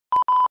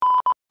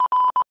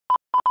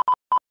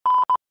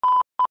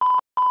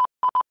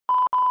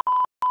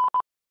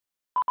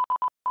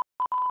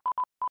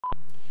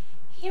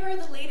Here are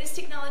the latest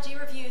technology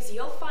reviews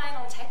you'll find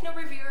on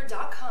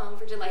Technoreviewer.com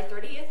for July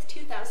 30th,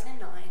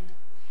 2009.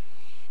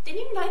 The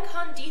new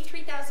Nikon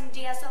D3000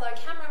 DSLR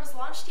camera was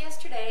launched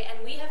yesterday,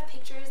 and we have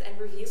pictures and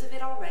reviews of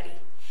it already.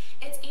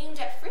 It's aimed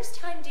at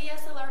first-time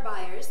DSLR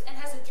buyers and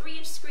has a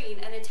 3-inch screen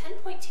and a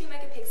 10.2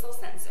 megapixel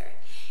sensor.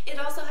 It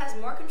also has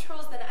more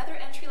controls than other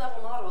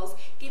entry-level models,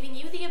 giving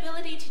you the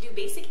ability to do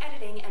basic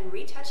editing and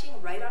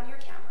retouching right on your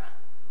camera.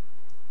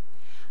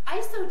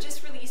 Eizo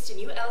just released a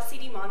new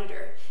LCD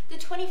monitor. The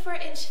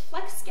 24-inch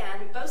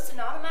FlexScan boasts an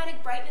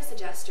automatic brightness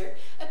adjuster,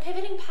 a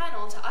pivoting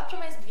panel to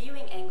optimize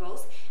viewing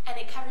angles, and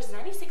it covers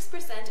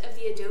 96% of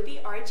the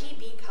Adobe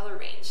RGB color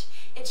range.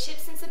 It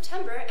ships in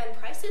September, and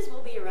prices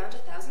will be around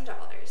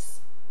 $1,000.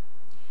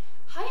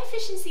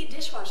 High-efficiency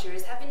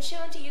dishwashers have been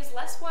shown to use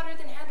less water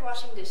than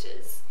hand-washing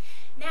dishes.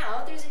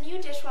 Now, there's a new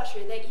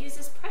dishwasher that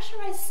uses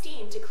pressurized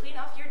steam to clean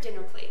off your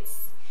dinner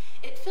plates.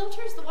 It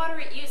filters the water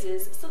it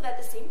uses so that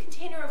the same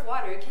container of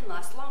water can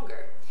last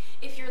longer.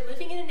 If you're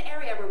living in an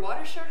area where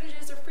water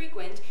shortages are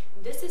frequent,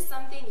 this is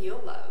something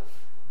you'll love.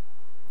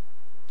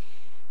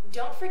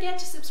 Don't forget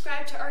to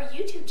subscribe to our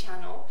YouTube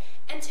channel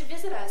and to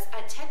visit us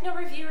at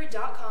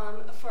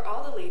Technoreviewer.com for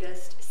all the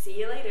latest. See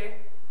you later.